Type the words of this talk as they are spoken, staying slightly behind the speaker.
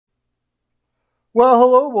Well,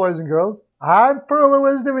 hello, boys and girls. I'm Pearl of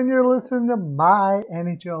Wisdom, and you're listening to my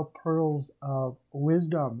NHL Pearls of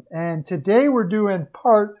Wisdom. And today we're doing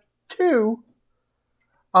part 2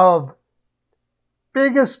 of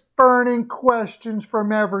biggest burning questions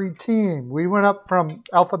from every team. We went up from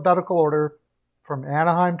alphabetical order from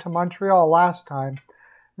Anaheim to Montreal last time.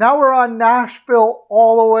 Now we're on Nashville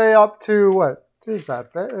all the way up to, what is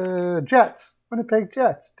that? Jets. Winnipeg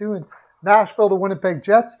Jets. Doing Nashville to Winnipeg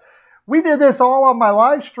Jets. We did this all on my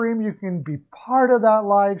live stream. You can be part of that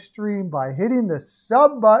live stream by hitting the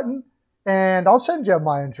sub button. And I'll send you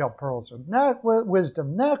my NHL Pearls of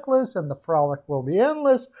Wisdom necklace, and the frolic will be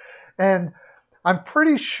endless. And I'm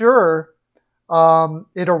pretty sure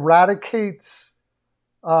it eradicates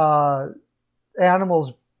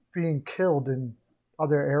animals being killed in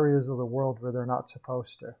other areas of the world where they're not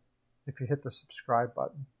supposed to, if you hit the subscribe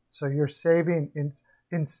button. So you're saving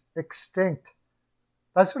extinct.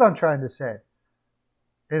 That's what I'm trying to say.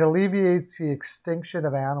 It alleviates the extinction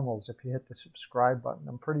of animals if you hit the subscribe button.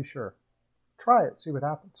 I'm pretty sure. Try it. See what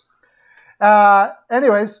happens.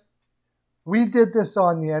 Anyways, we did this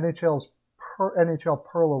on the NHL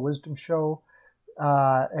Pearl of Wisdom show.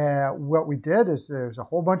 And what we did is there's a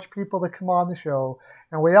whole bunch of people that come on the show,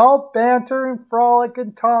 and we all banter and frolic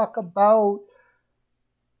and talk about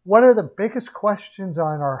what are the biggest questions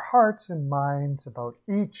on our hearts and minds about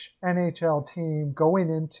each NHL team going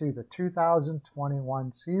into the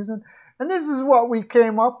 2021 season. And this is what we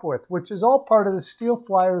came up with, which is all part of the Steel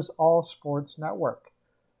Flyers All Sports Network.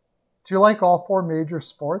 Do you like all 4 major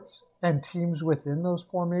sports and teams within those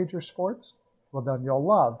 4 major sports? Well, then you'll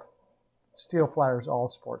love Steel Flyers All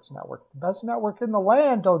Sports Network. The best network in the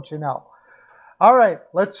land, don't you know? All right,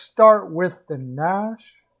 let's start with the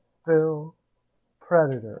Nashville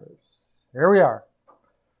Predators. Here we are.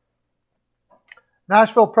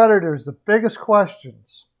 Nashville Predators, the biggest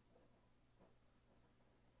questions.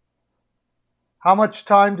 How much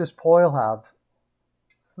time does Poile have?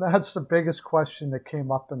 That's the biggest question that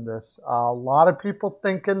came up in this. A lot of people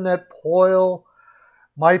thinking that Poile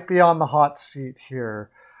might be on the hot seat here.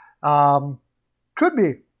 Could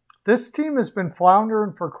be. This team has been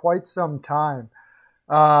floundering for quite some time.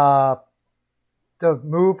 The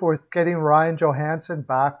move with getting Ryan Johansson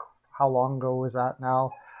back, how long ago was that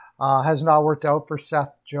now, has not worked out for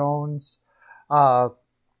Seth Jones.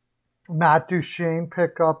 Matt Duchene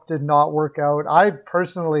pickup did not work out. I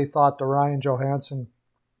personally thought the Ryan Johansson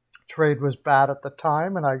trade was bad at the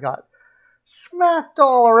time, and I got smacked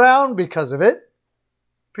all around because of it.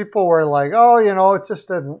 People were like, oh, you know, it's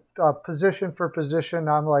just a position for position.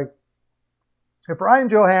 I'm like, if Ryan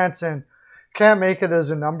Johansson can't make it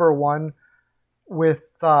as a number one with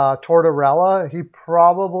Tortorella, he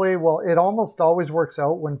probably will. It almost always works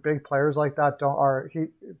out when big players like that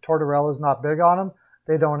Tortorella's not big on them.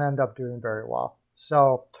 They don't end up doing very well.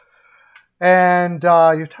 So, and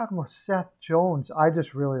you're talking about Seth Jones. I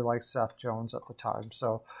just really liked Seth Jones at the time.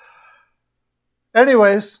 So,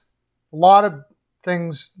 anyways, a lot of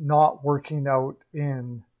things not working out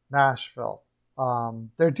in Nashville.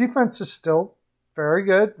 Their defense is still very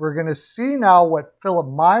good. We're going to see now what Philip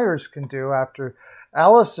Myers can do after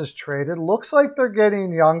Ellis is traded. Looks like they're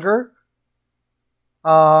getting younger.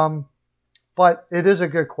 But it is a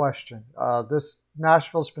good question. This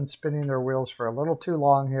Nashville's been spinning their wheels for a little too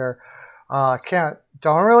long here.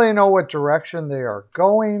 Don't really know what direction they are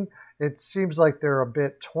going. It seems like they're a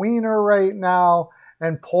bit tweener right now.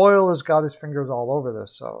 And Poile has got his fingers all over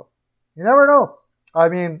this. So you never know. I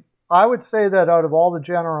mean, I would say that out of all the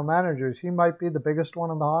general managers, he might be the biggest one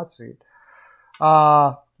on the hot seat.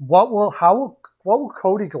 What will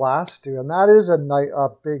Cody Glass do? And that is a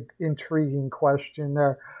big intriguing question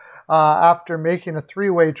there. After making a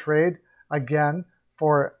 3-way trade again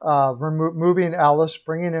for moving Ellis,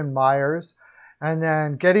 bringing in Myers, and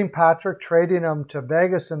then getting Patrick, trading him to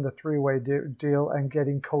Vegas in the 3-way deal, and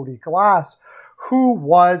getting Cody Glass, who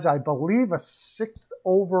was, I believe, a 6th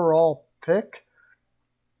overall pick.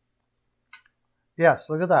 Yes,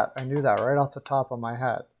 look at that. I knew that right off the top of my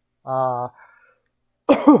head.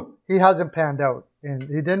 He hasn't panned out. And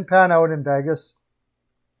he didn't pan out in Vegas.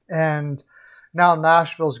 And now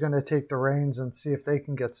Nashville's going to take the reins and see if they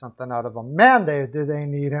can get something out of him. Man, do they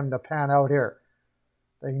need him to pan out here.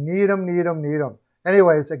 They need him.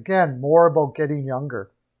 Anyways, again, more about getting younger.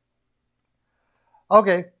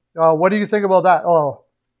 Okay, what do you think about that? Oh,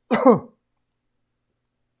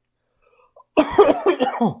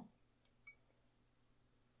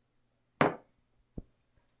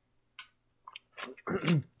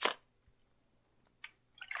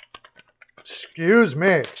 excuse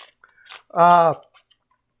me.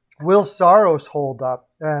 Will Saros hold up?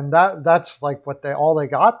 And that's like what all they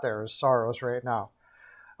got there is Saros right now.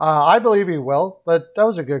 I believe he will, but that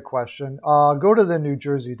was a good question. Go to the New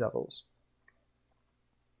Jersey Devils.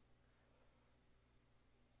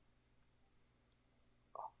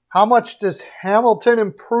 How much does Hamilton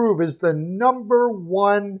improve is the number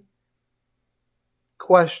one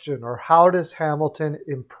question, or how does Hamilton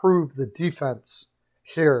improve the defense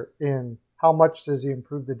here how much does he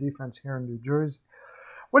improve the defense here in New Jersey?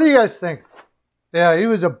 What do you guys think? Yeah, he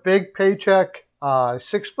was a big paycheck.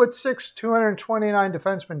 6'6", 229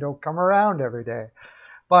 defensemen don't come around every day.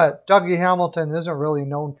 But Dougie Hamilton isn't really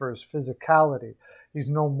known for his physicality. He's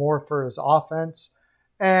known more for his offense.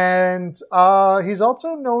 And he's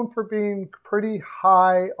also known for being pretty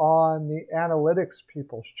high on the analytics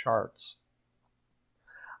people's charts.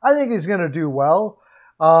 I think he's going to do well.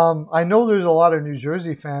 I know there's a lot of New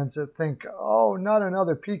Jersey fans that think, oh, not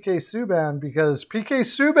another PK Subban, because PK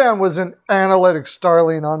Subban was an analytics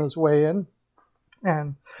darling on his way in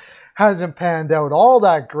and hasn't panned out all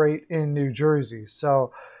that great in New Jersey.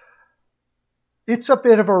 So it's a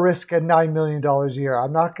bit of a risk at $9 million a year.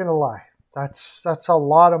 I'm not going to lie. That's a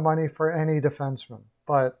lot of money for any defenseman,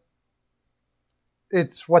 but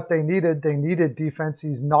it's what they needed. They needed defense.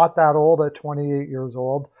 He's not that old at 28 years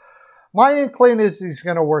old. My inkling is he's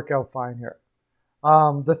going to work out fine here.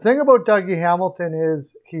 The thing about Dougie Hamilton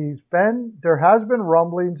is there has been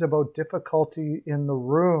rumblings about difficulty in the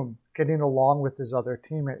room getting along with his other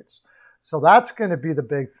teammates. So that's going to be the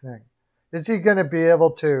big thing. Is he going to be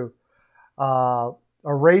able to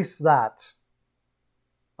erase that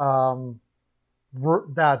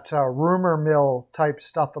rumor mill type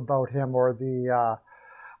stuff about him, or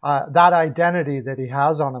that identity that he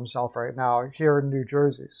has on himself right now here in New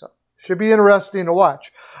Jersey? So should be interesting to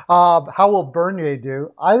watch. How will Bernier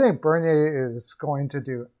do? I think Bernier is going to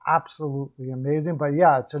do absolutely amazing. But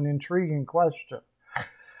yeah, it's an intriguing question.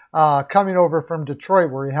 Coming over from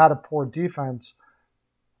Detroit, where he had a poor defense,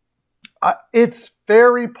 it's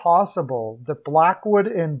very possible that Blackwood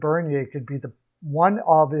and Bernier could be the one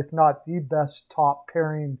of, if not the best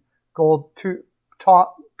pairing goaltenders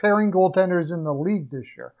in the league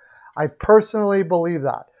this year. I personally believe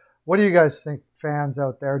that. What do you guys think, fans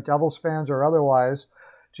out there, Devils fans or otherwise?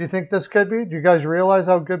 Do you think this could be? Do you guys realize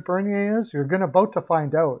how good Bernier is? You're about to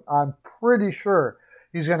find out. I'm pretty sure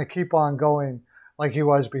he's going to keep on going like he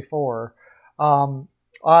was before.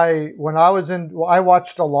 I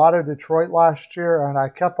watched a lot of Detroit last year, and I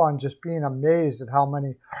kept on just being amazed at how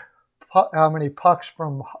many pucks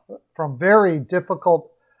from very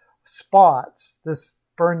difficult spots this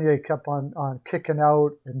Bernier kept on kicking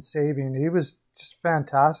out and saving. He was just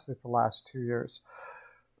fantastic the last 2 years.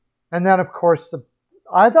 And then, of course,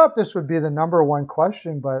 I thought this would be the number one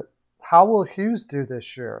question, but how will Hughes do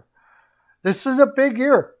this year? This is a big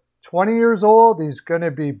year. 20 years old. He's going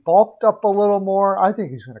to be bulked up a little more. I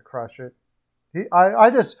think he's going to crush it.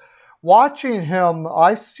 Watching him,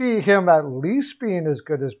 I see him at least being as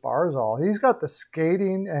good as Barzal. He's got the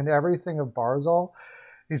skating and everything of Barzal.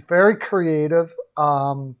 He's very creative.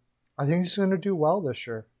 I think he's going to do well this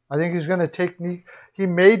year. I think he's going to he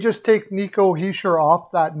may just take Nico Hischier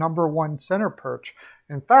off that number one center perch.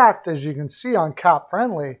 In fact, as you can see on Cap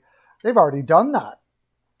Friendly, they've already done that.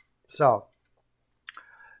 So,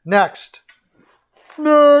 next,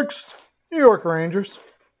 New York Rangers.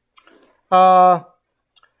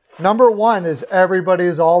 Number one is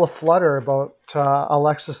everybody's all aflutter about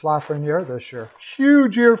Alexis Lafreniere this year.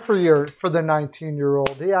 Huge year for the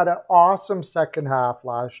 19-year-old. He had an awesome second half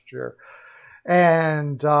last year.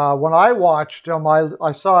 And when I watched him,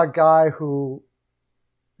 I saw a guy who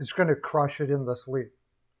is going to crush it in this league.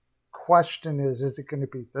 Question is it going to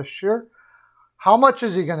be this year? How much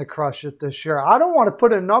is he going to crush it this year? I don't want to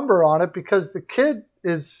put a number on it because the kid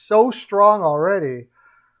is so strong already.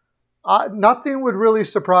 Nothing would really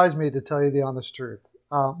surprise me, to tell you the honest truth.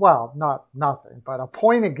 Well, not nothing, but a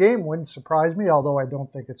point a game wouldn't surprise me, although I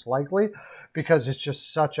don't think it's likely because it's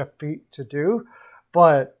just such a feat to do.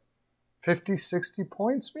 But 50, 60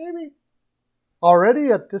 points maybe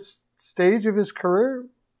already at this stage of his career?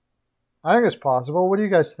 I think it's possible. What do you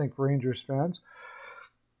guys think, Rangers fans?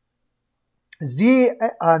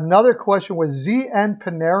 Another question was ZN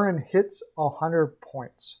Panarin hits 100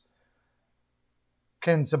 points.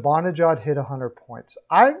 Can Zibanejad hit 100 points?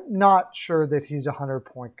 I'm not sure that he's a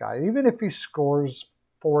 100-point guy. Even if he scores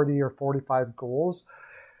 40 or 45 goals,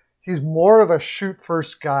 he's more of a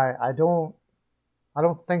shoot-first guy. I don't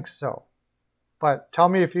think so. But tell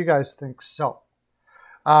me if you guys think so.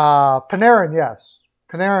 Panarin, yes.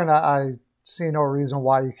 Panarin, I see no reason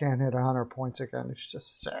why you can't hit 100 points again. It's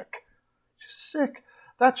just sick. Just sick.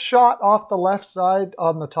 that shot off the left side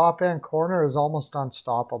on the top hand corner is almost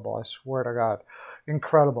unstoppable. I swear to God.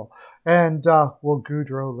 Incredible. And will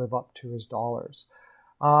Gaudreau live up to his dollars?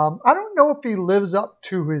 I don't know if he lives up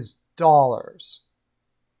to his dollars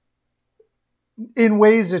in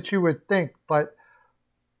ways that you would think, but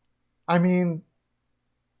I mean,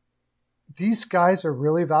 these guys are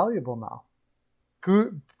really valuable now.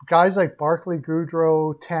 Guys like Barclay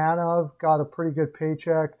Goodrow, Tanev got a pretty good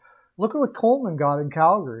paycheck. Look at what Coleman got in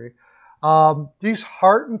Calgary. These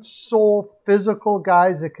heart and soul physical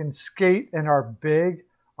guys that can skate and are big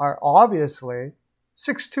are obviously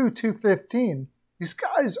 6'2", 215. These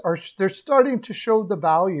guys they're starting to show the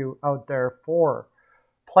value out there for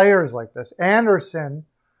players like this. Anderson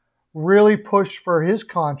really pushed for his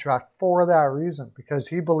contract for that reason, because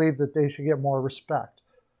he believed that they should get more respect.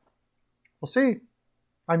 We'll see.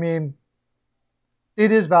 I mean,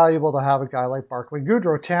 it is valuable to have a guy like Barclay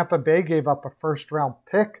Goodrow. Tampa Bay gave up a first-round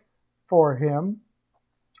pick for him,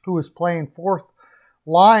 who was playing fourth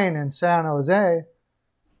line in San Jose.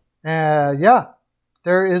 Yeah,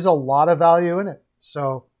 there is a lot of value in it.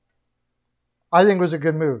 So I think it was a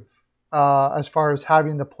good move as far as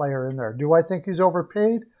having the player in there. Do I think he's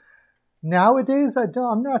overpaid? Nowadays,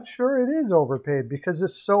 I'm not sure it is overpaid, because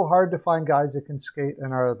it's so hard to find guys that can skate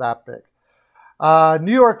and are that big.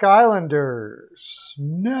 New York Islanders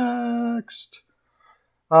next.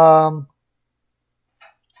 Will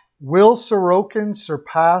Sorokin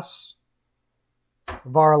surpass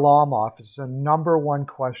Varlamov? Is the number one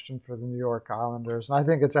question for the New York Islanders. And I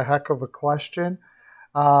think it's a heck of a question.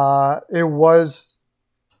 It was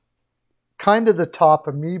kind of the top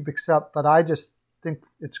of me, but I just think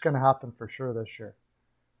it's going to happen for sure this year.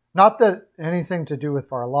 Not that anything to do with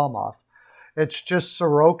Varlamov. It's just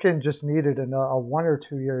Sorokin just needed a 1 or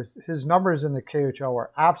 2 years. His numbers in the KHL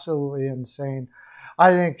were absolutely insane.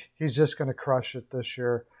 I think he's just going to crush it this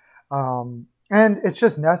year. And it's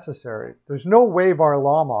just necessary. There's no way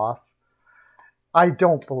Varlamov, I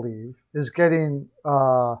don't believe, is getting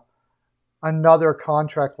another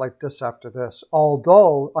contract like this after this.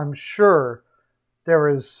 Although I'm sure there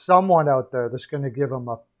is someone out there that's going to give him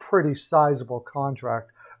a pretty sizable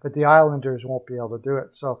contract, but the Islanders won't be able to do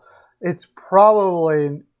it. So it's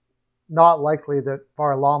probably not likely that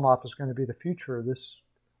Varlamov is going to be the future of this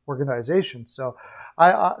organization. So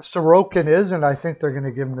Sorokin is, and I think they're going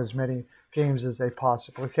to give him as many games as they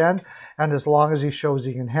possibly can. And as long as he shows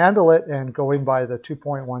he can handle it, and going by the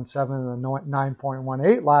 2.17 and the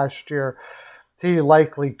 9.18 last year, he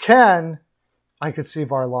likely can. I could see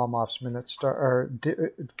Varlamov's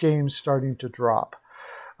games starting to drop.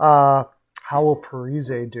 How will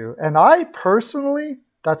Parise do? And I personally,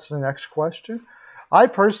 that's the next question. I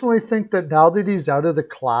personally think that now that he's out of the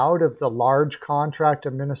cloud of the large contract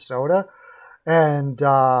in Minnesota, and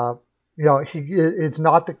it's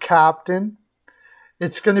not the captain,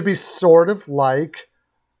 it's going to be sort of like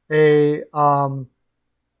a not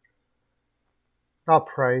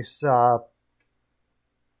Price,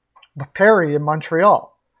 Perry in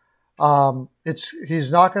Montreal.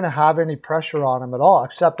 He's not going to have any pressure on him at all,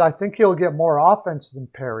 except I think he'll get more offense than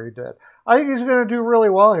Perry did. I think he's going to do really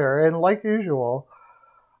well here. And like usual,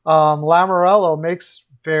 Lamoriello makes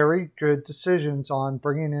very good decisions on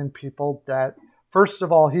bringing in people that, first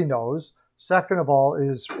of all, he knows. Second of all,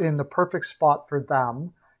 is in the perfect spot for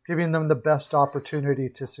them, giving them the best opportunity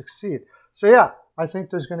to succeed. So yeah, I think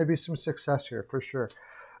there's going to be some success here for sure.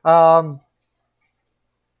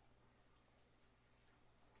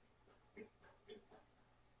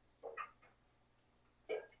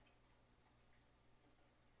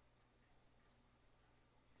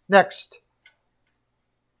 Next,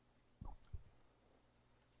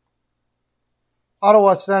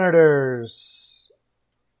 Ottawa Senators.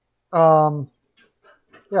 Ottawa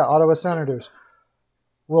Senators.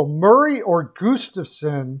 Will Murray or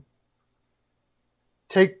Gustafsson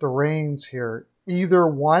take the reins here? Either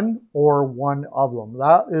one or one of them.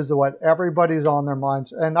 That is what everybody's on their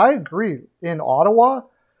minds. And I agree. In Ottawa,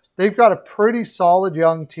 they've got a pretty solid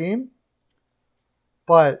young team,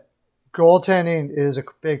 but goaltending is a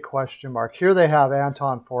big question mark. Here they have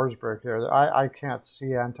Anton Forsberg here. I can't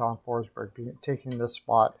see Anton Forsberg taking this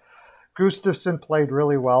spot. Gustafsson played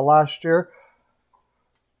really well last year.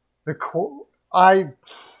 I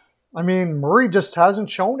mean, Murray just hasn't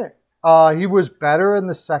shown it. He was better in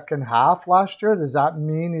the second half last year. Does that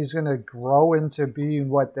mean he's going to grow into being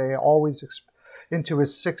what they always into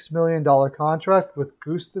his $6 million contract with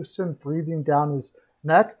Gustafsson breathing down his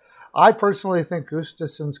neck? I personally think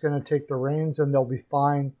Gustafsson's going to take the reins and they'll be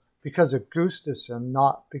fine because of Gustafsson,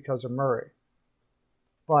 not because of Murray.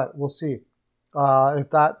 But we'll see if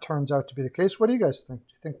that turns out to be the case. What do you guys think? Do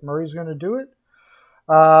you think Murray's going to do it?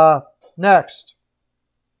 Next.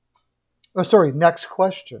 Oh, sorry. Next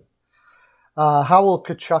question. How will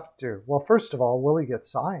Kachuk do? Well, first of all, will he get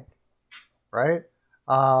signed? Right?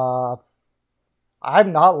 I'm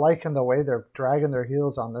not liking the way they're dragging their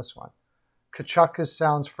heels on this one. Kachuk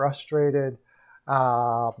sounds frustrated.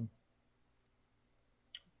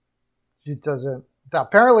 He doesn't.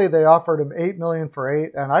 Apparently, they offered him $8 million for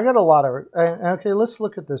 8, and I got a lot of. Okay, let's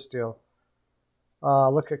look at this deal.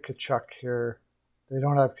 Look at Kachuk here. They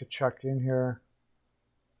don't have Kachuk in here.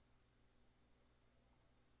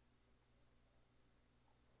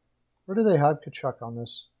 Where do they have Kachuk on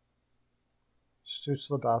this?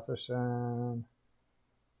 Stützle, Batherson.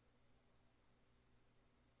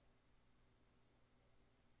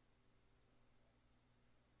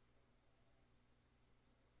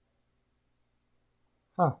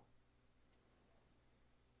 Huh.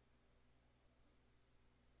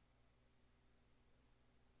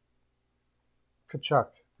 Kachuk,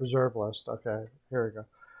 reserve list. Okay, here we go.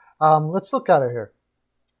 Let's look at it here.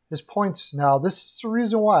 His points now. This is the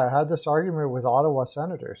reason why I had this argument with Ottawa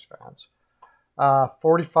Senators fans.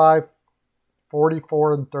 45,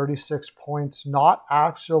 44, and 36 points. Not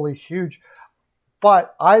actually huge.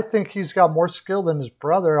 But I think he's got more skill than his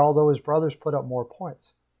brother, although his brother's put up more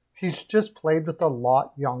points. He's just played with a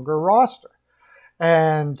lot younger roster.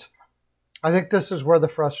 And I think this is where the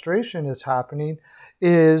frustration is happening,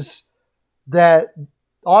 is that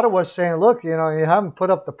Ottawa's saying, look, you haven't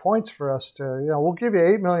put up the points for us to, we'll give you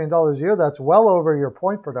 $8 million a year. That's well over your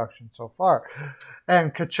point production so far.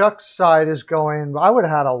 And Kachuk's side is going, I would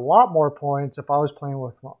have had a lot more points if I was playing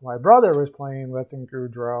with what my brother was playing with in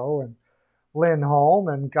Gaudreau and Lindholm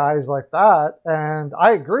and guys like that. And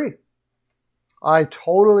I agree. I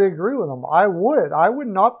totally agree with them. I would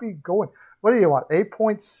not be going. What do you want?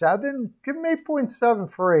 8.7? Give him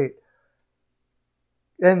 8.7 for 8.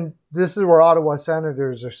 And this is where Ottawa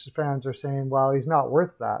Senators fans are saying, well, he's not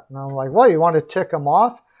worth that. And I'm like, well, you want to tick him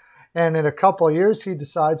off? And in a couple of years, he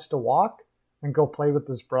decides to walk and go play with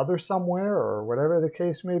his brother somewhere or whatever the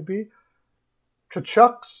case may be.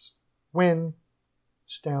 Kachuk's win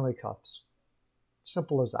Stanley Cups.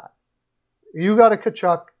 Simple as that. You got a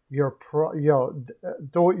Kachuk, you got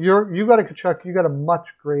a Kachuk, you got a much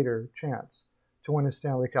greater chance to win a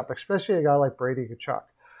Stanley Cup, especially a guy like Brady Kachuk.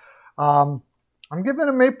 I'm giving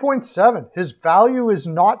him 8.7. His value is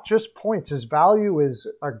not just points. His value is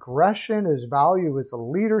aggression. His value is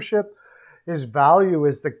leadership. His value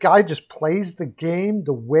is the guy just plays the game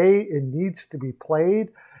the way it needs to be played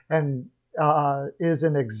and is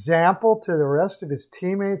an example to the rest of his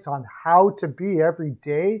teammates on how to be every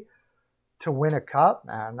day to win a cup.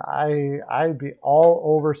 Man, I'd be all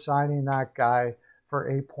over signing that guy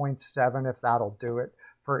for 8.7 if that'll do it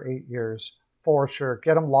for 8 years. For sure.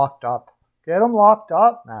 Get him locked up. Get him locked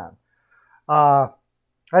up, man.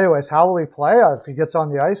 Anyways, how will he play? If he gets on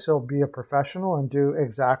the ice, he'll be a professional and do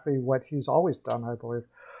exactly what he's always done, I believe.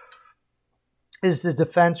 Is the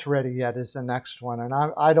defense ready yet is the next one. And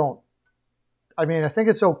I think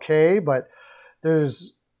it's okay, but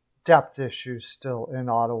there's depth issues still in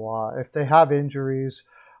Ottawa. If they have injuries,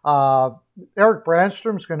 Eric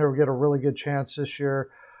Brandstrom's going to get a really good chance this year.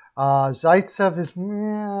 Zaitsev is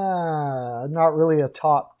not really a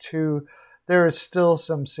top 2. There is still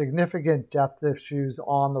some significant depth issues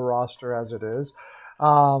on the roster as it is.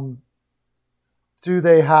 Do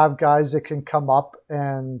they have guys that can come up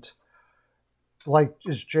and,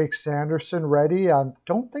 is Jake Sanderson ready? I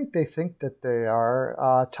don't think they think that they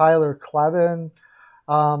are. Tyler Clevin.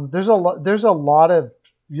 There's a lot of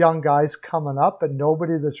young guys coming up and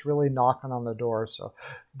nobody that's really knocking on the door. So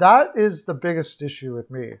that is the biggest issue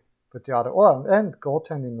with me with the Ottawa, and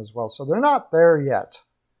goaltending as well. So they're not there yet.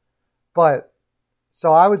 But,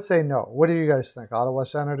 so I would say no. What do you guys think? Ottawa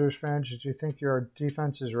Senators fans, do you think your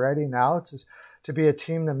defense is ready now to be a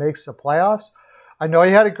team that makes the playoffs? I know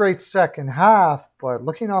he had a great second half, but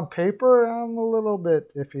looking on paper, I'm a little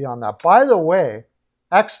bit iffy on that. By the way,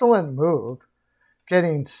 excellent move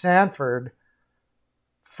getting Sanford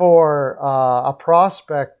for a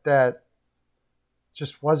prospect that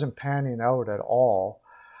just wasn't panning out at all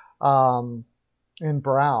in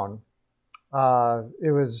Brown.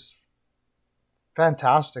 It was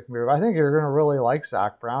fantastic move. I think you're going to really like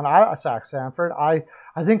Zach Sanford. I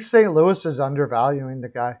think St. Louis is undervaluing the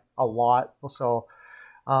guy a lot. So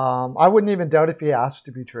I wouldn't even doubt if he asked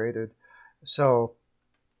to be traded. So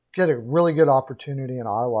get a really good opportunity in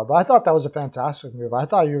Ottawa. But I thought that was a fantastic move. I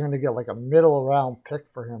thought you were going to get like a middle round pick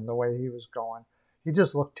for him the way he was going. He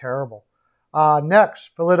just looked terrible. Next,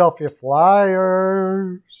 Philadelphia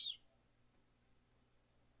Flyers.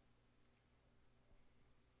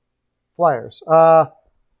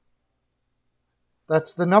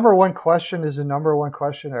 that's the number one question. Is the number one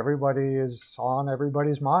question everybody is on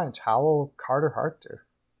everybody's minds. How will Carter Hart do?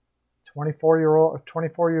 24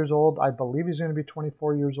 years old. I believe he's going to be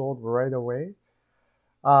 24 years old right away.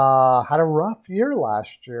 Had a rough year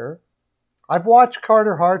last year. I've watched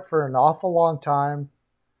Carter Hart for an awful long time.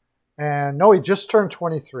 And no, he just turned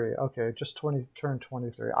 23. Okay, turned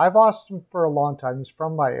 23. I've watched him for a long time. He's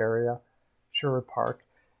from my area, Sherwood Park.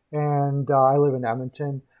 And I live in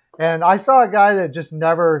Edmonton. And I saw a guy that just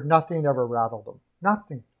nothing ever rattled him.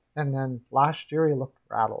 Nothing. And then last year he looked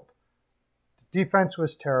rattled. The defense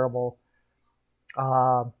was terrible.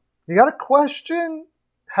 You got a question?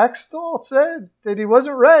 Hextall said that he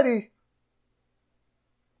wasn't ready.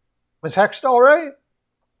 Was Hextall right?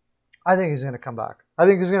 I think he's going to come back. I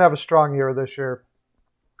think he's going to have a strong year this year.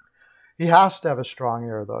 He has to have a strong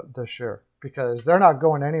year this year because they're not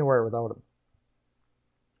going anywhere without him.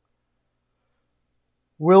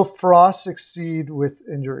 Will Frost succeed with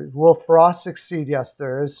injuries? Will Frost succeed? Yes,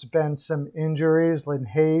 there has been some injuries. Lynn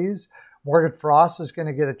Hayes, Morgan Frost is going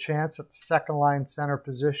to get a chance at the second line center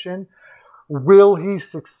position. Will he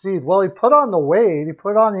succeed? Well, he put on the weight. He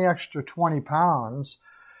put on the extra 20 pounds.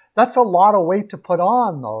 That's a lot of weight to put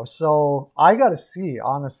on, though. So I got to see,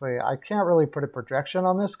 honestly. I can't really put a projection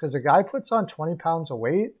on this because a guy puts on 20 pounds of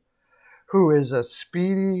weight who is a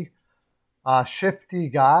speedy, shifty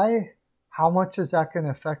guy. How much is that going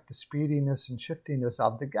to affect the speediness and shiftiness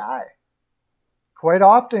of the guy? Quite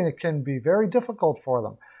often, it can be very difficult for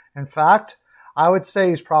them. In fact, I would say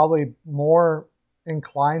he's probably more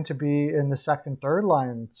inclined to be in the second, third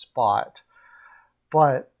line spot.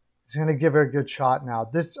 But he's going to give it a good shot now.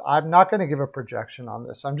 I'm not going to give a projection on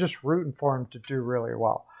this. I'm just rooting for him to do really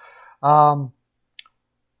well. How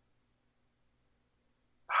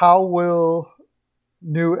will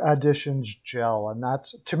new additions gel? And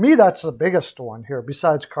that's, to me, that's the biggest one here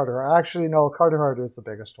besides Carter. Actually, no, Carter Hart is the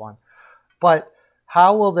biggest one. But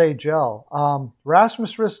how will they gel?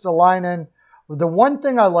 Rasmus Ristolainen, the one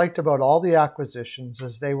thing I liked about all the acquisitions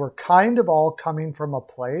is they were kind of all coming from a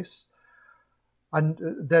place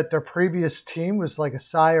that their previous team was like a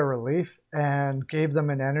sigh of relief and gave them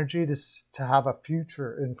an energy to have a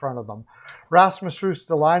future in front of them. Rasmus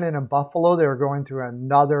Ristolainen in Buffalo, they were going through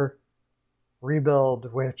another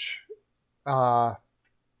rebuild, which on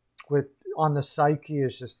the psyche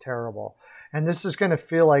is just terrible. And this is going to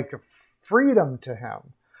feel like freedom to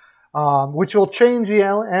him, which will change the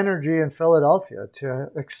energy in Philadelphia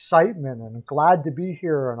to excitement and glad to be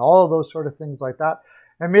here and all of those sort of things like that.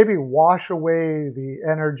 And maybe wash away the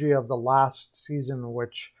energy of the last season,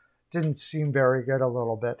 which didn't seem very good a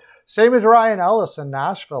little bit. Same as Ryan Ellis in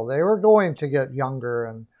Nashville. They were going to get younger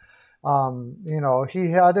and,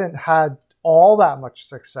 he hadn't had all that much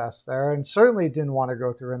success there and certainly didn't want to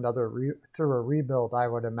go through a rebuild, I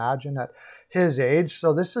would imagine, at his age.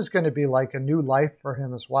 So this is going to be like a new life for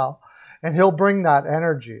him as well. And he'll bring that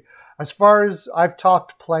energy. As far as I've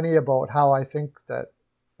talked plenty about how I think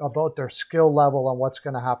about their skill level and what's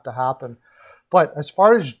going to happen. But as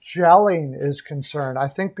far as gelling is concerned, I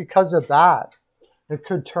think because of that, it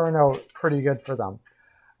could turn out pretty good for them.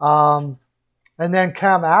 And then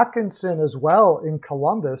Cam Atkinson as well in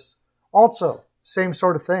Columbus, also same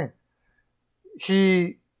sort of thing.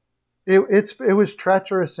 It was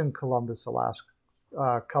treacherous in Columbus the last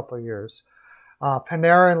couple of years.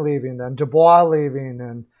 Panarin leaving, then Dubois leaving,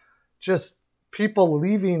 and just people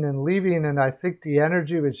leaving, and I think the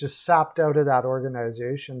energy was just sapped out of that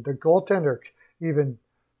organization. The goaltender even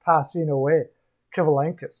passing away,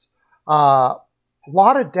 Kivalenkis. A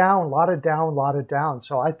lot of down.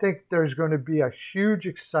 So I think there's going to be a huge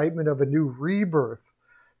excitement of a new rebirth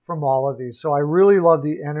from all of these. So I really love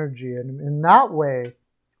the energy, and in that way,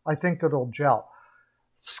 I think it'll gel.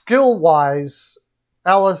 Skill-wise,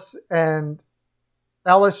 Ellis,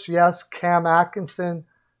 yes. Cam Atkinson,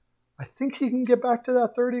 I think he can get back to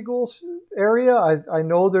that 30 goals area. I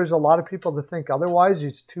know there's a lot of people that think otherwise.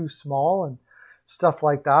 He's too small and stuff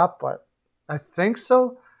like that, but I think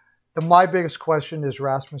so. My biggest question is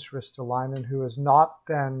Rasmus Ristolainen, who has not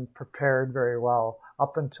been prepared very well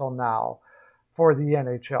up until now for the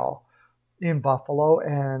NHL in Buffalo,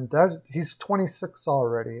 and he's 26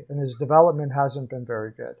 already, and his development hasn't been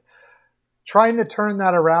very good. Trying to turn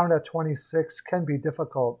that around at 26 can be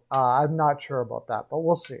difficult. I'm not sure about that, but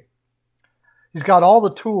we'll see. He's got all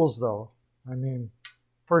the tools, though. I mean,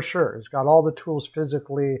 for sure. He's got all the tools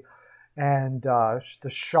physically, and the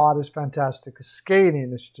shot is fantastic. The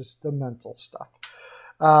skating is just the mental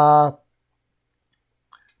stuff.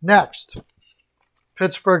 Next,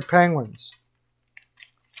 Pittsburgh Penguins.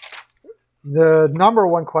 The number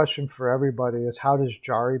one question for everybody is how does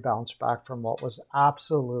Jari bounce back from what was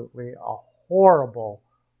absolutely a horrible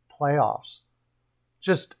playoffs.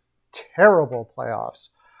 Just terrible playoffs.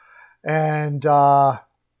 And I'm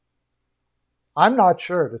not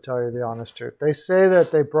sure, to tell you the honest truth. They say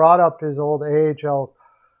that they brought up his old AHL,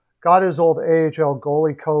 got his old AHL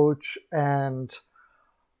goalie coach, and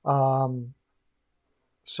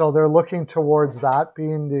so they're looking towards that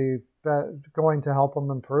being going to help him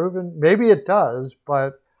improve. And maybe it does,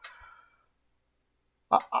 but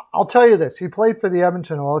I'll tell you this. He played for the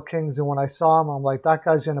Edmonton Oil Kings, and when I saw him, I'm like, that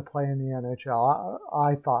guy's going to play in the NHL.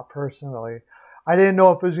 I thought personally. I didn't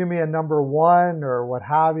know if it was going to be a number one or what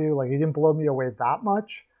have you. Like, he didn't blow me away that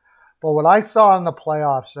much. But what I saw in the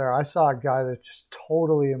playoffs there, I saw a guy that just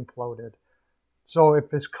totally imploded. So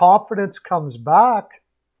if his confidence comes back,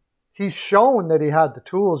 he's shown that he had the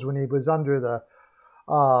tools when he was under the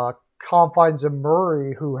confines of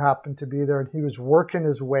Murray, who happened to be there, and he was working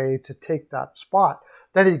his way to take that spot.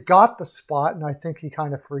 Then he got the spot, and I think he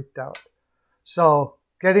kind of freaked out. So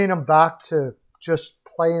getting him back to just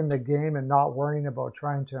playing the game and not worrying about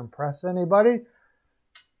trying to impress anybody,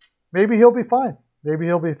 maybe he'll be fine. Maybe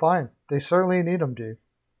he'll be fine. They certainly need him to.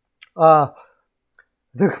 How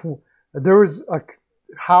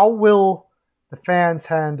will the fans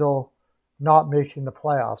handle not making the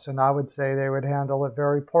playoffs? And I would say they would handle it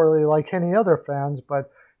very poorly, like any other fans,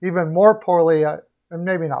 but even more poorly, and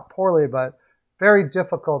maybe not poorly, but very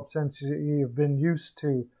difficult, since you've been used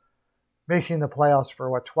to making the playoffs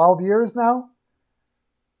for, 12 years now?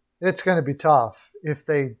 It's going to be tough if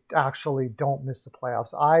they actually don't miss the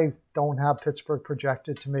playoffs. I don't have Pittsburgh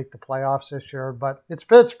projected to make the playoffs this year, but it's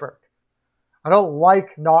Pittsburgh. I don't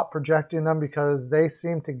like not projecting them because they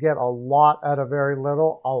seem to get a lot out of very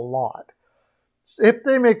little, a lot. If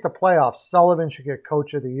they make the playoffs, Sullivan should get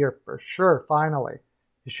Coach of the Year for sure, finally.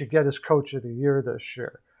 He should get his Coach of the Year this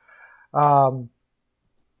year. And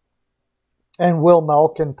will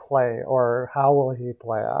Malkin play, or how will he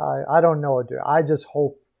play? I don't know, dude. I just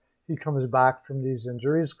hope he comes back from these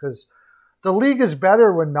injuries, because the league is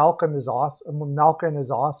better when Malkin is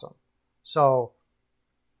awesome. So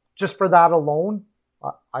just for that alone,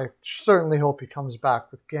 I certainly hope he comes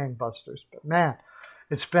back with gangbusters. But man,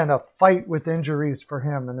 it's been a fight with injuries for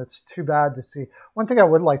him, and it's too bad to see. One thing I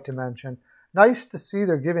would like to mention, nice to see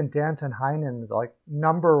they're giving Danton Heinen like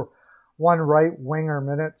number one right winger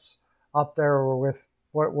minutes up there with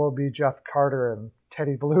what will be Jeff Carter and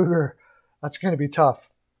Teddy Bluger. That's going to be tough.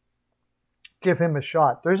 Give him a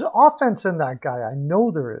shot. There's offense in that guy. I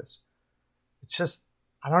know there is. It's just,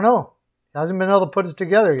 I don't know. He hasn't been able to put it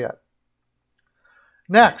together yet.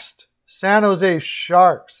 Next, San Jose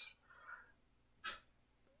Sharks.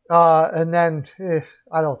 And then,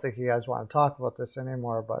 I don't think you guys want to talk about this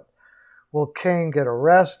anymore, but will Kane get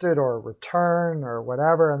arrested or return or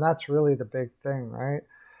whatever? And that's really the big thing, right?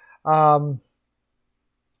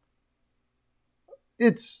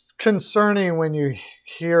 It's concerning when you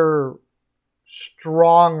hear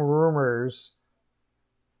strong rumors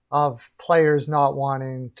of players not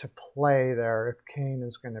wanting to play there if Kane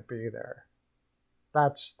is going to be there.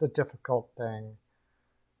 That's the difficult thing.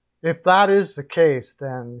 If that is the case,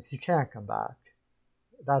 then he can't come back.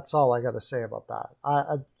 That's all I got to say about that.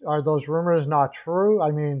 Are those rumors not true?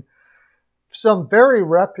 I mean, some very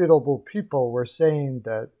reputable people were saying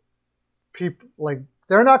that people, like,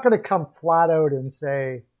 they're not going to come flat out and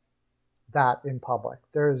say that in public.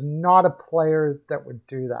 There is not a player that would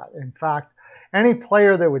do that. In fact, any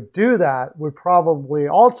player that would do that would probably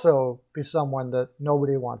also be someone that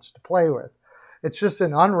nobody wants to play with. It's just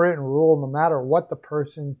an unwritten rule, no matter what the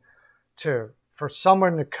person, for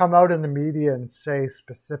someone to come out in the media and say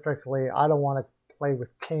specifically, I don't want to play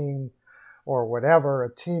with Kane or whatever, a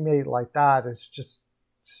teammate like that is just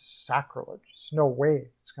sacrilege. There's no way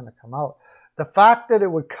it's going to come out. The fact that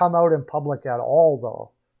it would come out in public at all,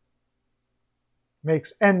 though,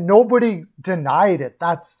 and nobody denied it.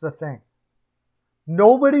 That's the thing.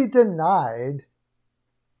 Nobody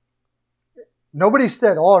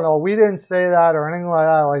said, oh no, we didn't say that or anything like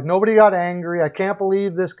that. Like, nobody got angry. I can't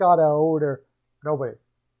believe this got out, or nobody.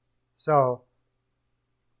 So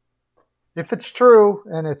if it's true,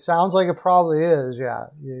 and it sounds like it probably is, yeah,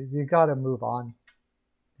 you got to move on.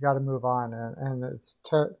 You got to move on, and it's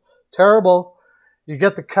terrible. You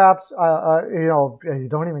get the caps, you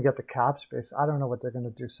don't even get the cap space. I don't know what they're going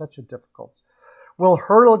to do. Such a difficult. Will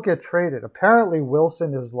Hurdle get traded? Apparently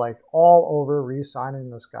Wilson is like all over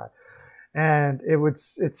re-signing this guy. And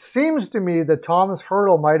it seems to me that Thomas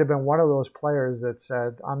Hurdle might have been one of those players that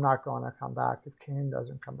said, I'm not going to come back if Kane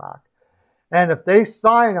doesn't come back. And if they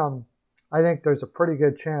sign him, I think there's a pretty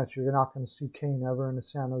good chance you're not going to see Kane ever in a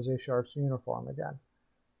San Jose Sharks uniform again.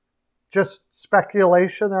 Just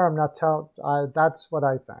speculation there. I'm not telling. That's what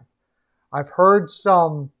I think. I've heard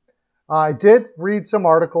some, I did read some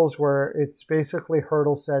articles where it's basically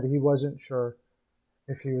Hurdle said he wasn't sure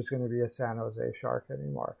if he was going to be a San Jose Shark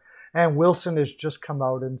anymore. And Wilson has just come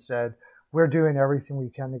out and said, we're doing everything we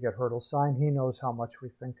can to get Hurdle signed. He knows how much we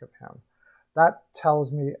think of him. That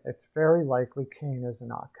tells me it's very likely Kane is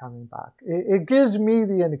not coming back. It gives me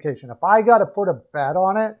the indication. If I got to put a bet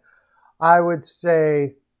on it, I would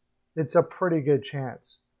say it's a pretty good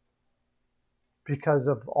chance because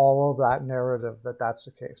of all of that narrative that that's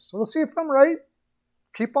the case. So we'll see if I'm right.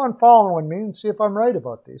 Keep on following me and see if I'm right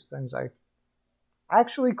about these things. I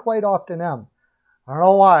actually quite often am. I don't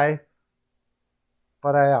know why,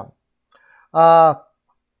 but I am.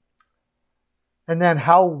 And then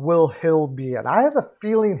how will Hill be? And I have a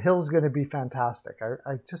feeling Hill's going to be fantastic.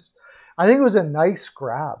 I think it was a nice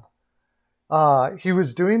grab. He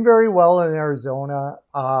was doing very well in Arizona,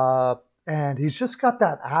 and he's just got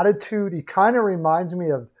that attitude. He kind of reminds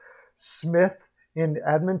me of Smith in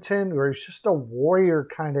Edmonton, where he's just a warrior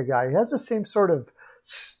kind of guy. He has the same sort of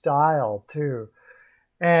style too.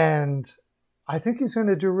 And I think he's going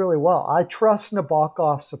to do really well. I trust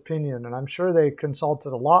Nabokov's opinion, and I'm sure they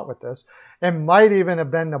consulted a lot with this. It might even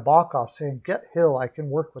have been Nabokov saying, get Hill, I can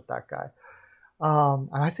work with that guy. And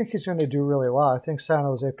I think he's going to do really well. I think San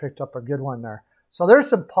Jose picked up a good one there. So there's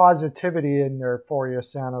some positivity in there for you,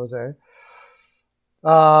 San Jose.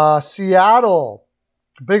 Seattle,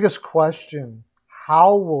 biggest question.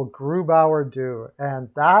 How will Grubauer do? And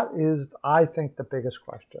that is, I think, the biggest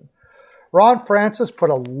question. Ron Francis put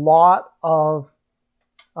a lot of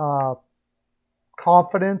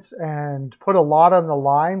confidence and put a lot on the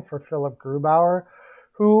line for Philip Grubauer,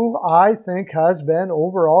 who I think has been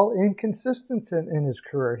overall inconsistent in his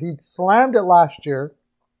career. He slammed it last year,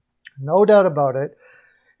 no doubt about it,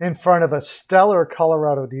 in front of a stellar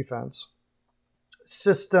Colorado defense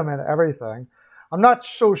system and everything. I'm not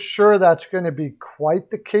so sure that's going to be quite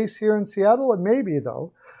the case here in Seattle. It may be,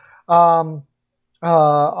 though. On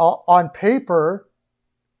paper,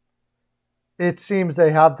 it seems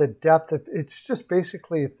they have the depth. It's just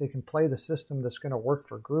basically if they can play the system that's going to work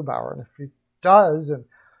for Grubauer. And if he does, and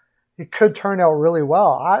he could turn out really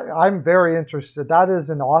well. I'm very interested. That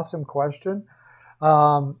is an awesome question.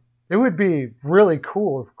 It would be really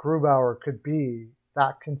cool if Grubauer could be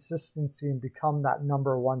that consistency and become that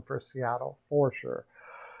number one for Seattle, for sure.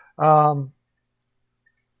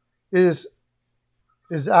 Is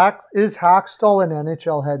Hackstall an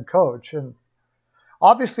NHL head coach? And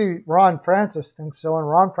obviously Ron Francis thinks so, and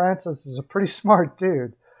Ron Francis is a pretty smart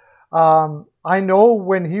dude. I know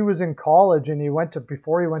when he was in college and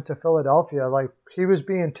before he went to Philadelphia, like he was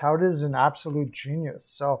being touted as an absolute genius.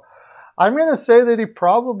 So I'm going to say that he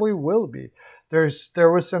probably will be. There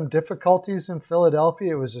was some difficulties in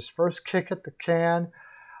Philadelphia. It was his first kick at the can.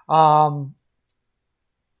 I'm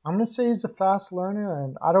going to say he's a fast learner,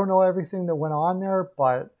 and I don't know everything that went on there,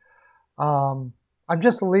 but I'm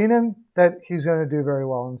just leaning that he's going to do very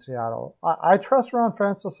well in Seattle. I trust Ron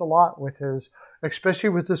Francis a lot especially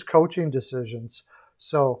with his coaching decisions.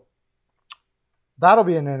 So that'll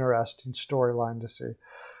be an interesting storyline to see.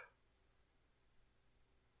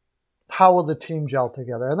 How will the team gel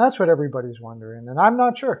together? And that's what everybody's wondering, and I'm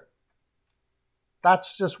not sure.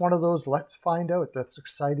 That's just one of those, let's find out. That's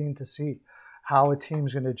exciting to see how a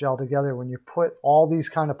team's going to gel together when you put all these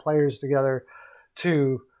kind of players together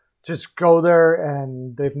to just go there,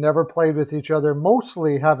 and they've never played with each other.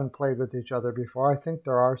 Mostly haven't played with each other before. I think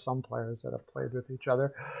there are some players that have played with each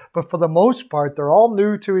other. But for the most part, they're all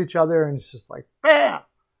new to each other, and it's just like, bam!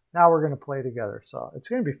 Now we're going to play together. So it's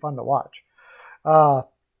going to be fun to watch.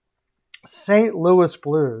 St. Louis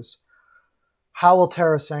Blues. How will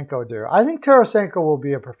Tarasenko do? I think Tarasenko will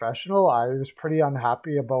be a professional. I was pretty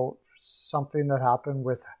unhappy about something that happened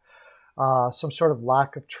with some sort of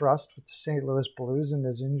lack of trust with the St. Louis Blues and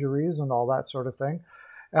his injuries and all that sort of thing.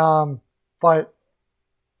 But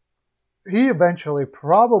he eventually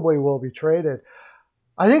probably will be traded.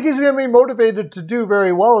 I think he's going to be motivated to do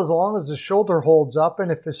very well as long as his shoulder holds up.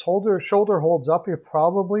 And if his shoulder holds up, he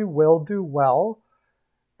probably will do well.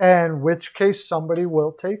 In which case somebody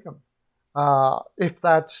will take him. If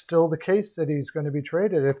that's still the case that he's going to be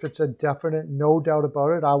traded. If it's a definite no doubt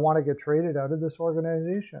about it, I want to get traded out of this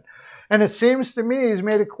organization. And it seems to me he's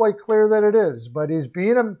made it quite clear that it is. But he's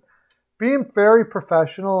being very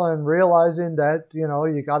professional and realizing that,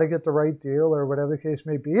 you got to get the right deal or whatever the case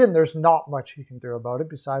may be. And there's not much he can do about it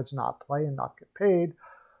besides not play and not get paid.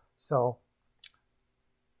 So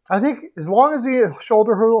I think as long as the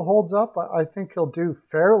shoulder holds up, I think he'll do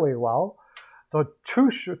fairly well. The two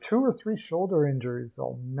or three shoulder injuries,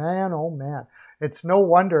 oh man. It's no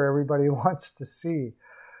wonder everybody wants to see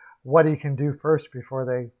what he can do first before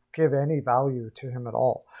they give any value to him at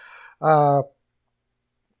all. How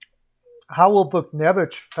will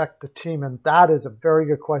Buchnevich affect the team? And that is a very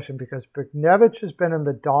good question, because Buchnevich has been in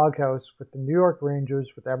the doghouse with the New York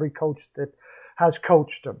Rangers, with every coach that has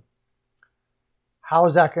coached him. How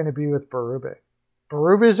is that going to be with Berube?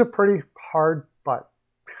 Berube is a pretty hard butt.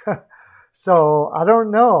 So I don't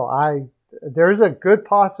know. There's a good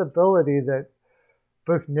possibility that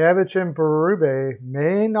Buchnevich and Berube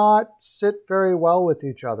may not sit very well with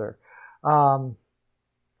each other.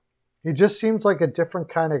 He just seems like a different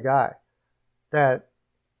kind of guy that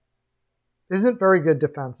isn't very good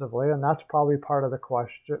defensively, and that's probably part of the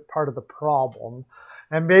question, part of the problem.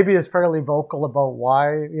 And maybe is fairly vocal about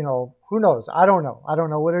why, who knows? I don't know. I don't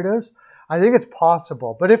know what it is. I think it's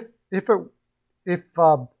possible. But if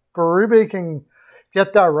Berube can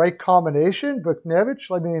get that right combination, Buchnevich,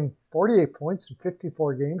 48 points in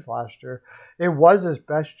 54 games last year. It was his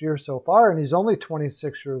best year so far, and he's only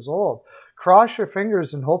 26 years old. Cross your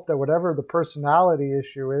fingers and hope that whatever the personality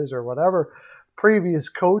issue is, or whatever previous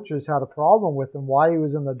coaches had a problem with him, why he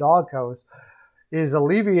was in the doghouse, is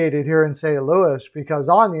alleviated here in St. Louis, because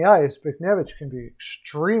on the ice, Buchnevich can be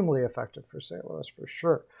extremely effective for St. Louis for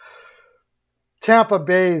sure. Tampa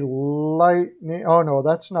Bay Lightning. Oh no,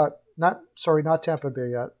 that's not Tampa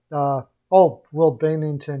Bay yet. Will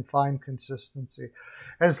Binnington find consistency?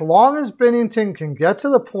 As long as Binnington can get to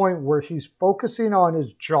the point where he's focusing on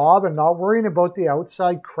his job and not worrying about the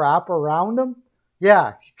outside crap around him,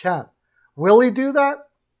 yeah, he can. Will he do that?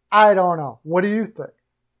 I don't know. What do you think?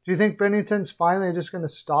 Do you think Binnington's finally just going to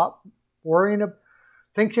stop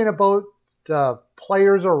thinking about the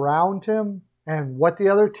players around him and what the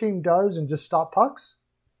other team does, and just stop pucks?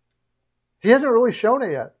 He hasn't really shown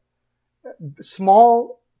it yet.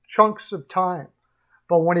 Small chunks of time.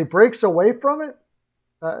 But when he breaks away from it,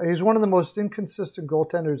 he's one of the most inconsistent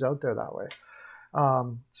goaltenders out there that way.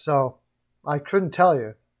 So I couldn't tell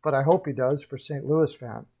you, but I hope he does for St. Louis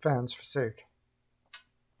fans' sake.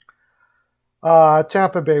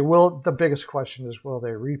 Tampa Bay, the biggest question is, will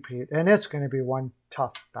they repeat? And it's going to be one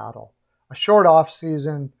tough battle. A short off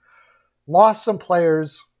season, lost some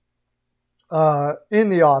players in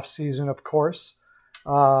the off season, of course,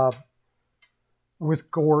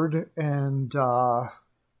 with Gord and the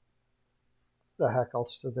heck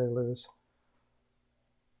else did they lose?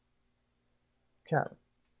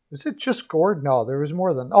 Is it just Gord? No, there was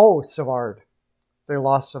more than... Savard. They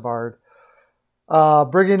lost Savard.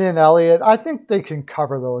 Bringing in Elliott, I think they can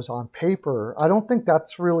cover those on paper. I don't think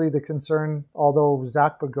that's really the concern, although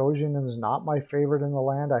Zach Bogosian is not my favorite in the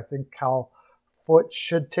land. I think Cal Foote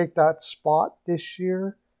should take that spot this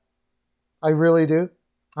year. I really do.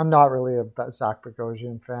 I'm not really a Zach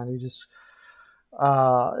Bogosian fan. He just...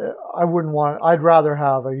 I'd rather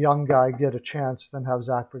have a young guy get a chance than have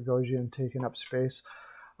Zach Bogosian taking up space.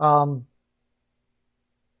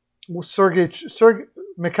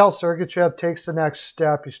 Mikhail Sergachev takes the next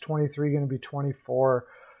step. He's 23, going to be 24.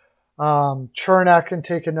 Chernak can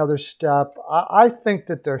take another step. I think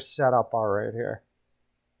that they're set up all right here.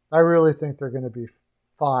 I really think they're going to be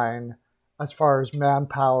fine as far as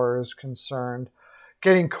manpower is concerned.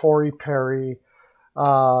 Getting Corey Perry,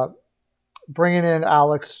 bringing in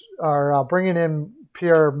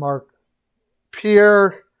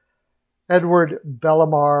Pierre-Edouard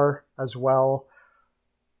Bellemare as well.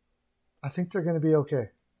 I think they're going to be okay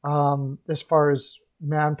as far as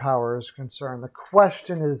manpower is concerned. The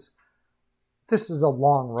question is, this is a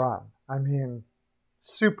long run. I mean,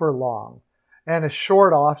 super long. And a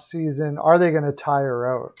short off season, are they going to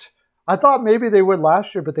tire out? I thought maybe they would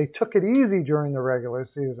last year, but they took it easy during the regular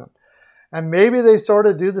season. And maybe they sort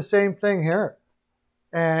of do the same thing here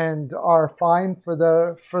and are fine for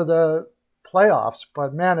the playoffs.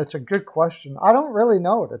 But man, it's a good question. I don't really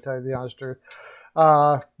know, to tell you the honest truth.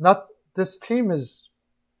 This team is,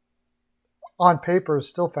 on paper, is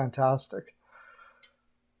still fantastic.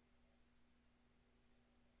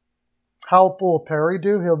 How will Perry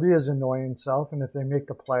do? He'll be his annoying self, and if they make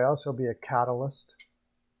the playoffs, he'll be a catalyst.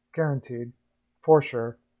 Guaranteed. For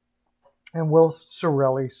sure. And will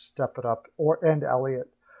Cirelli step it up, and Elliott?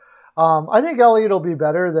 I think Elliott will be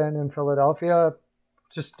better than in Philadelphia.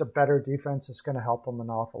 Just a better defense is going to help him an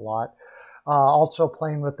awful lot. Also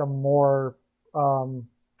playing with a more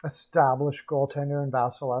established goaltender in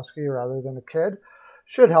Vasilevsky rather than a kid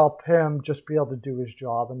should help him just be able to do his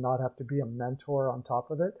job and not have to be a mentor on top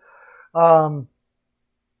of it.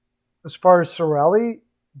 As far as Cirelli,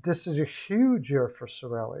 this is a huge year for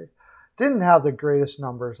Cirelli. Didn't have the greatest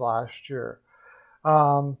numbers last year.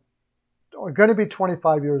 Going to be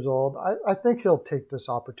 25 years old. I think he'll take this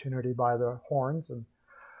opportunity by the horns and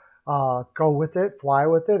go with it, fly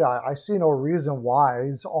with it. I see no reason why.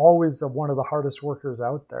 He's always one of the hardest workers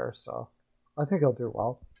out there, so I think he'll do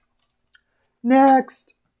well.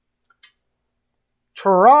 Next,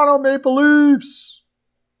 Toronto Maple Leafs.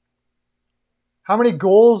 How many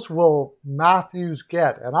goals will Matthews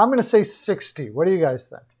get? And I'm going to say 60. What do you guys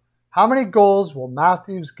think? How many goals will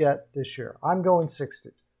Matthews get this year? I'm going 60.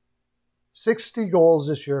 60 goals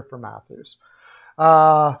this year for Matthews.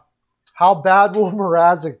 How bad will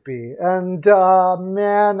Mrazek be? And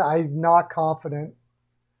man, I'm not confident.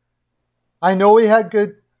 I know he had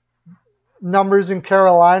good numbers in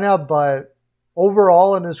Carolina, but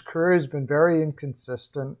overall in his career, he's been very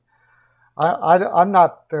inconsistent. I'm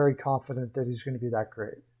not very confident that he's going to be that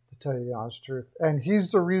great, to tell you the honest truth. And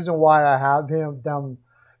he's the reason why I have them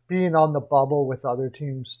being on the bubble with other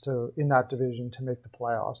teams in that division to make the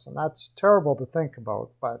playoffs. And that's terrible to think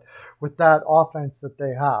about, but with that offense that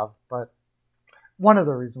they have. But one of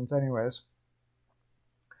the reasons anyways.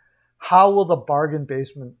 How will the bargain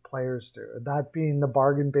basement players do? That being the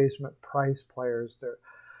bargain basement price players do.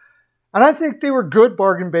 And I think they were good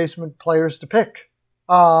bargain basement players to pick.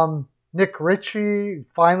 Nick Ritchie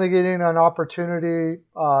finally getting an opportunity.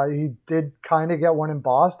 He did kind of get one in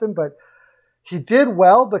Boston, but he did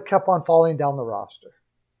well, but kept on falling down the roster.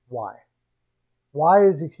 Why? Why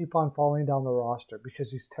does he keep on falling down the roster?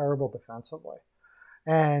 Because he's terrible defensively.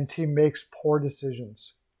 And he makes poor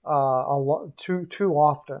decisions too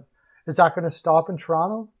often. Is that going to stop in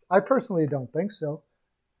Toronto? I personally don't think so.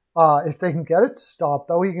 If they can get it to stop,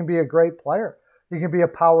 though, he can be a great player. He can be a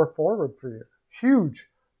power forward for you. Huge,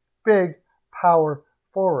 big power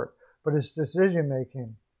forward. But his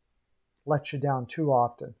decision-making lets you down too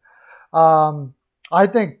often. I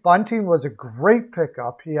think Bunting was a great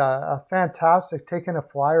pickup. He a fantastic, taking a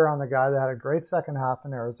flyer on the guy that had a great second half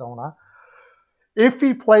in Arizona. If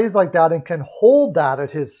he plays like that and can hold that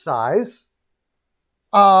at his size,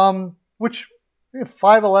 which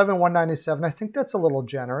 5'11", 197, I think that's a little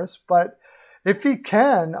generous. But if he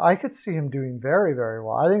can, I could see him doing very, very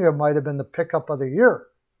well. I think it might have been the pickup of the year.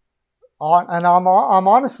 And I'm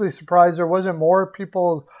honestly surprised there wasn't more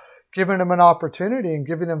people giving him an opportunity and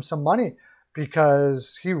giving him some money,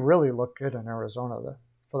 because he really looked good in Arizona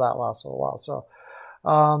for that last little while. So,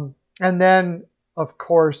 and then, of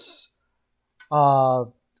course,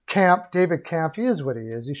 David Kampf, he is what he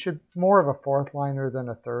is. He should more of a fourth liner than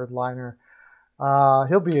a third liner.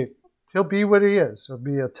 He'll be what he is. He'll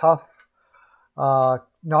be a tough,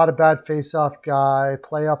 not a bad face-off guy,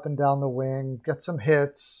 play up and down the wing, get some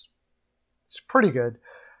hits. It's pretty good.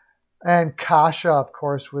 And Kasha, of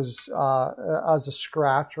course, was as a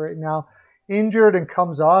scratch right now. Injured and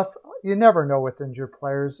comes off. You never know with injured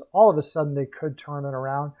players. All of a sudden, they could turn it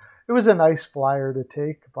around. It was a nice flyer to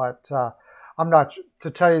take, but I'm not, to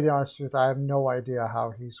tell you the honest truth, I have no idea how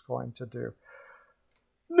he's going to do.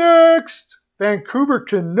 Next, Vancouver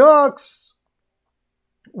Canucks.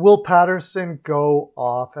 Will Patterson go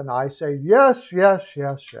off? And I say yes, yes,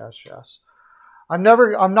 yes, yes, yes. I'm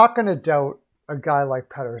not going to doubt a guy like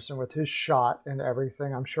Patterson with his shot and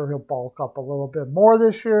everything. I'm sure he'll bulk up a little bit more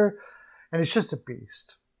this year. And he's just a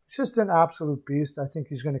beast. He's just an absolute beast. I think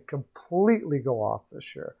he's going to completely go off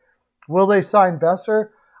this year. Will they sign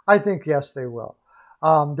Besser? I think yes, they will.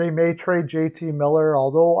 They may trade JT Miller,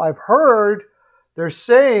 although I've heard they're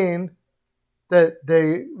saying that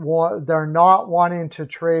they're not wanting to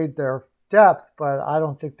trade their depth, but I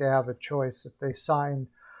don't think they have a choice. If they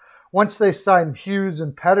once they sign Hughes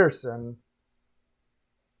and Pettersson,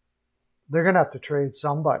 they're going to have to trade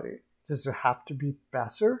somebody. Does it have to be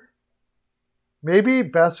Besser? Maybe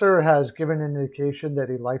Besser has given an indication that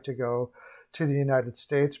he'd like to go to the United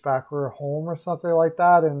States, back home or something like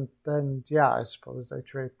that. And then, yeah, I suppose they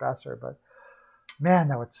trade Besser. But, man,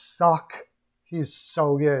 that would suck. He's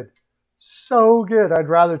so good. So good. I'd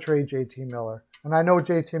rather trade JT Miller. And I know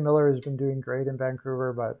JT Miller has been doing great in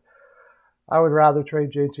Vancouver, but I would rather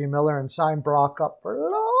trade JT Miller and sign Brock up for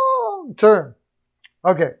a long term.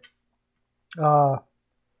 Okay.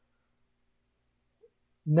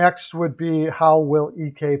 Next would be, how will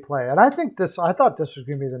EK play? And I thought this was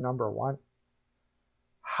going to be the number one.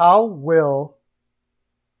 How will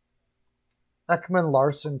Ekman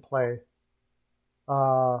Larson play?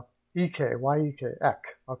 EK, why EK? Ek,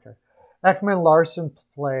 okay. Ekman Larson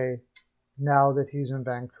play now that he's in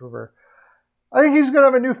Vancouver. I think he's going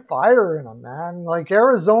to have a new fire in him, man. Like,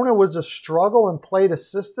 Arizona was a struggle and played a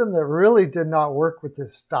system that really did not work with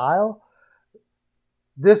his style.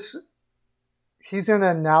 He's going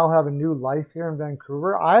to now have a new life here in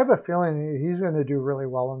Vancouver. I have a feeling he's going to do really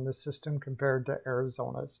well in this system compared to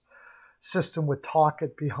Arizona's system with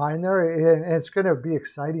Tocchet behind there. And it's going to be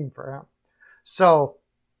exciting for him. So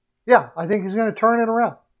Yeah, I think he's going to turn it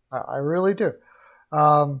around. I really do.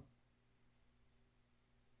 Um,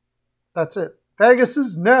 that's it. Vegas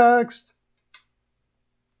is next.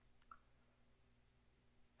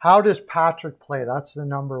 How does Patrick play? That's the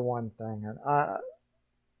number one thing. And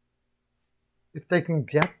if they can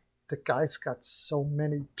get, the guy's got so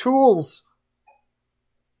many tools.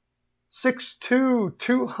 6'2",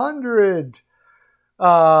 200.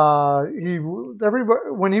 Everybody,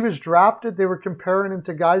 when he was drafted, they were comparing him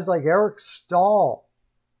to guys like Eric Stahl.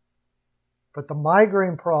 But the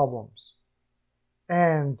migraine problems.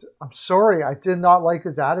 And I'm sorry, I did not like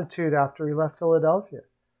his attitude after he left Philadelphia.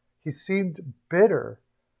 He seemed bitter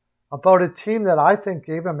about a team that I think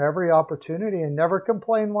gave him every opportunity and never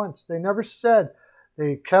complained once. They never said.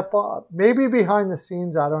 They kept on. Maybe behind the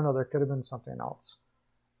scenes, I don't know, there could have been something else.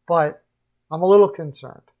 But I'm a little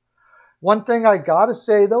concerned. One thing I got to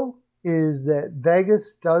say, though, is that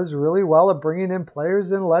Vegas does really well at bringing in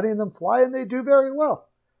players and letting them fly, and they do very well.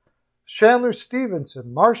 Chandler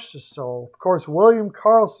Stevenson, Marchessault, of course, William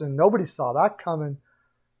Karlsson. Nobody saw that coming.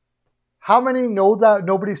 How many know that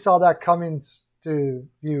nobody saw that coming do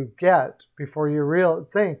you get before you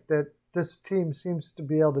think that this team seems to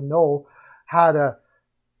be able to know how to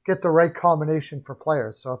get the right combination for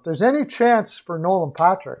players? So if there's any chance for Nolan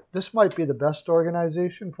Patrick, this might be the best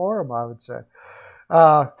organization for him, I would say.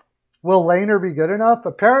 Will Lehner be good enough?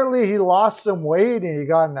 Apparently he lost some weight and he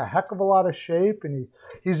got in a heck of a lot of shape and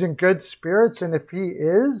he's in good spirits. And if he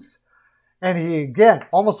is, and he, again,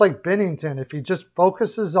 almost like Binnington, if he just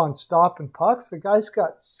focuses on stopping pucks, the guy's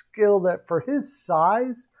got skill that for his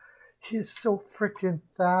size, he is so freaking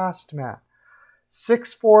fast, man.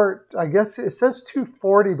 6'4", I guess it says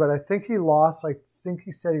 240, but I think he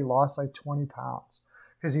said he lost like 20 pounds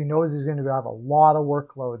because he knows he's going to have a lot of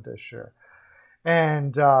workload this year.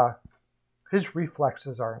 And his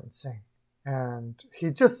reflexes are insane. And he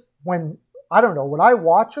just, when I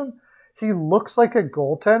watch him, he looks like a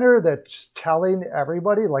goaltender that's telling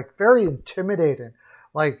everybody, like very intimidating.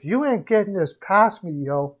 Like, you ain't getting this past me,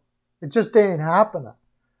 yo. It just ain't happening.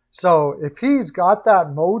 So if he's got that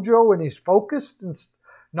mojo and he's focused and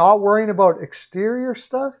not worrying about exterior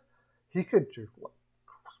stuff, he could do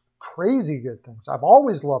crazy good things. I've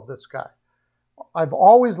always loved this guy. I've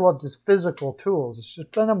always loved his physical tools. It's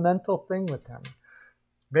just been a mental thing with him.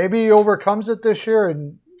 Maybe he overcomes it this year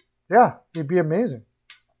and, yeah, he'd be amazing.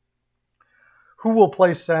 Who will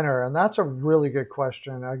play center? And that's a really good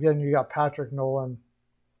question. Again, you got Patrick Nolan.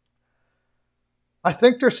 I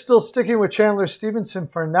think they're still sticking with Chandler Stevenson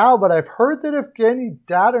for now, but I've heard that Evgeny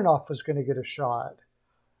Dadonov was going to get a shot.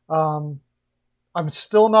 I'm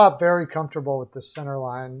still not very comfortable with the center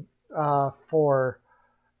line for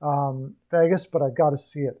Vegas, but I've got to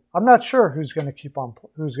see it. I'm not sure who's going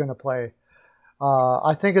to play.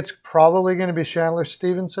 I think it's probably going to be Chandler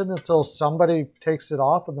Stevenson until somebody takes it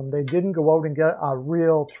off of them. They didn't go out and get a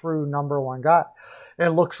real, true number one guy. It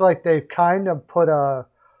looks like they kind of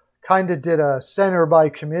did a center by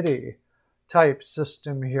committee type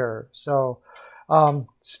system here. So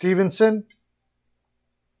Stevenson,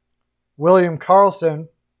 William Karlsson,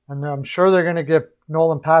 and I'm sure they're going to give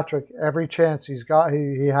Nolan Patrick every chance he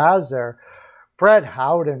has there. Brett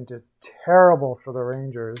Howden did terrible for the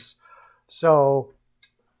Rangers. So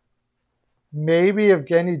maybe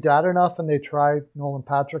Evgeny Dadonov and they tried Nolan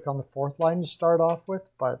Patrick on the fourth line to start off with,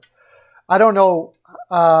 but I don't know.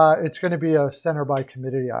 It's going to be a center by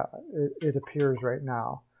committee, it appears right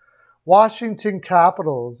now. Washington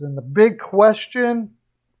Capitals, and the big question,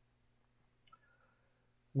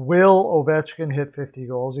 will Ovechkin hit 50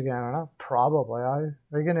 goals again? I don't know, probably. Are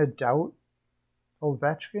you going to doubt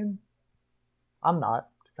Ovechkin? I'm not.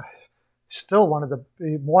 Still one of,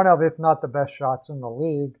 if not the best shots in the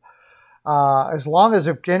league. As long as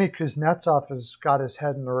Evgeny Kuznetsov has got his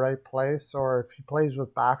head in the right place, or if he plays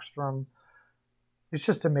with Backstrom, it's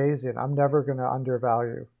just amazing. I'm never going to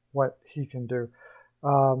undervalue what he can do.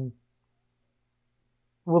 Will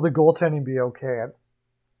the goaltending be okay?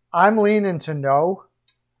 I'm leaning to no.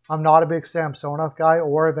 I'm not a big Samsonov guy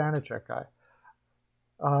or a Vanacek guy.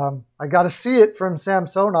 I got to see it from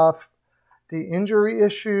Samsonov. The injury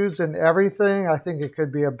issues and everything, I think it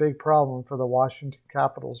could be a big problem for the Washington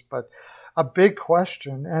Capitals, but a big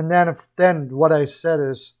question. And then what I said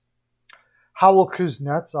is, how will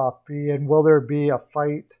Kuznetsov be, and will there be a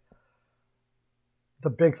fight, the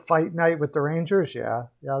big fight night with the Rangers? Yeah,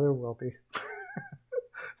 there will be.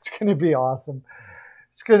 It's going to be awesome.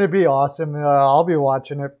 It's going to be awesome. I'll be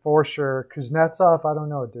watching it for sure. Kuznetsov, I don't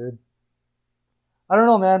know, dude. I don't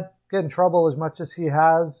know, man. Get in trouble as much as he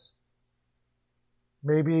has.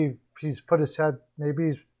 Maybe he's put his head,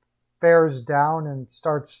 maybe he bears down and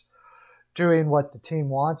starts doing what the team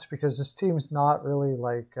wants, because this team's not really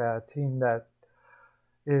like a team that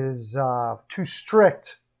is too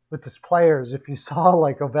strict with its players. If you saw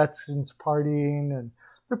like Ovechkin's partying, and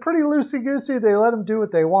they're pretty loosey-goosey. They let them do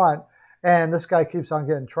what they want. And this guy keeps on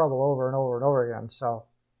getting in trouble over and over and over again. So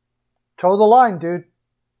toe the line, dude.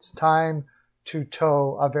 It's time to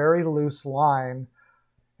toe a very loose line.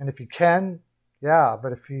 And if you can, yeah.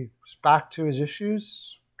 But if he's back to his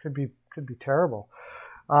issues, could be terrible.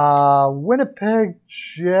 Winnipeg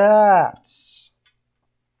Jets.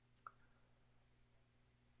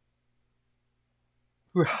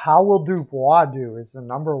 How will Dubois do is the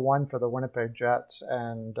number one for the Winnipeg Jets.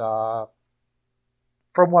 And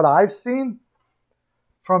from what I've seen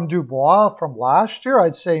from Dubois from last year,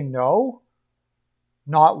 I'd say no,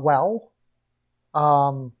 not well.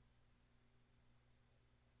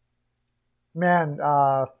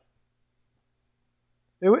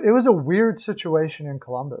 It was a weird situation in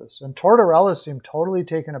Columbus, and Tortorella seemed totally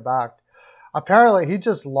taken aback. Apparently, he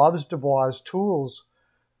just loves Dubois' tools.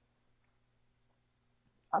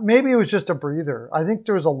 Maybe it was just a breather. I think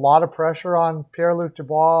there was a lot of pressure on Pierre-Luc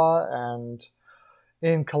Dubois and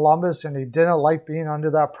in Columbus, and he didn't like being under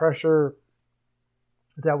that pressure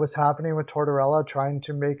that was happening with Tortorella, trying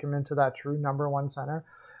to make him into that true number one center,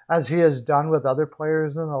 as he has done with other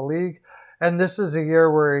players in the league. And this is a year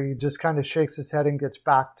where he just kind of shakes his head and gets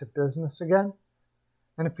back to business again.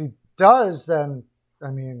 And if he does, then, I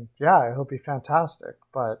mean, yeah, he'll be fantastic.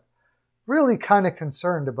 But really kind of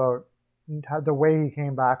concerned about the way he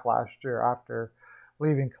came back last year after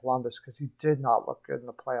leaving Columbus, because he did not look good in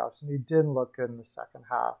the playoffs, and he didn't look good in the second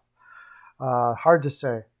half. Hard to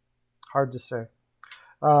say.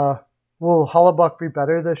 Will Hellebuck be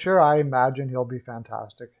better this year? I imagine he'll be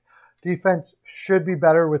fantastic. Defense should be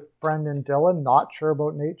better with Brendan Dillon. Not sure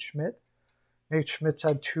about Nate Schmidt. Nate Schmidt's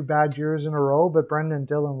had 2 bad years in a row, but Brendan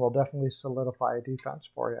Dillon will definitely solidify a defense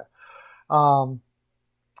for you.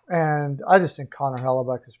 And I just think Connor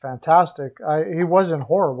Hellebuck is fantastic. He wasn't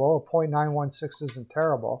horrible. A .916 isn't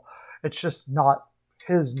terrible. It's just not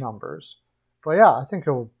his numbers. But yeah, I think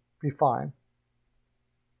he'll be fine.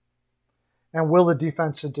 And will the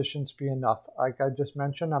defense additions be enough? Like I just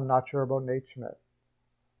mentioned, I'm not sure about Nate Schmidt.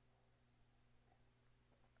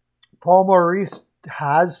 Paul Maurice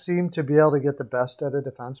has seemed to be able to get the best out of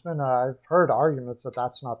defensemen. I've heard arguments that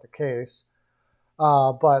that's not the case.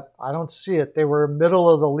 But I don't see it. They were middle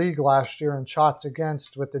of the league last year in shots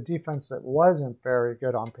against with the defense that wasn't very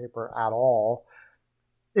good on paper at all.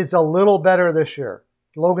 It's a little better this year.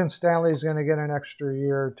 Logan Stanley is going to get an extra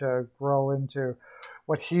year to grow into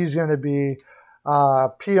what he's going to be.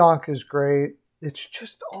 Pionk is great. It's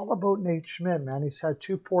just all about Nate Schmidt, man. He's had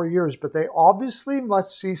 2 poor years, but they obviously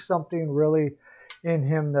must see something really in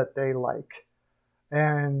him that they like.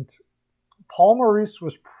 And Paul Maurice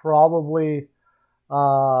was probably...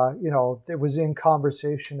 it was in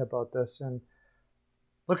conversation about this. And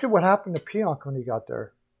look at what happened to Pionk when he got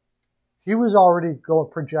there. He was already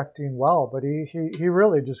projecting well, but he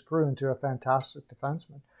really just grew into a fantastic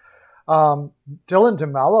defenseman. Dylan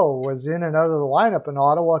DeMello was in and out of the lineup in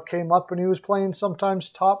Ottawa, came up, and he was playing sometimes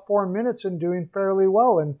top 4 minutes and doing fairly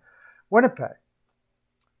well in Winnipeg.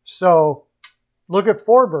 So look at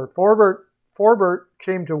Forbert. Forbert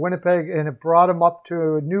came to Winnipeg, and it brought him up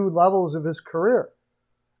to new levels of his career.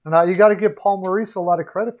 And you got to give Paul Maurice a lot of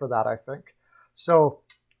credit for that, I think. So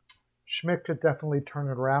Schmidt could definitely turn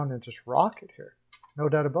it around and just rock it here. No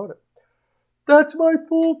doubt about it. That's my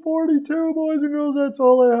full 42, boys and girls. That's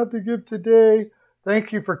all I have to give today.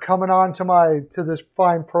 Thank you for coming on to this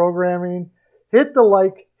fine programming. Hit the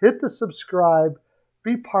like, hit the subscribe,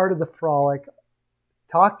 be part of the frolic.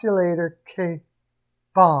 Talk to you later. Okay,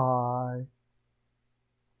 bye.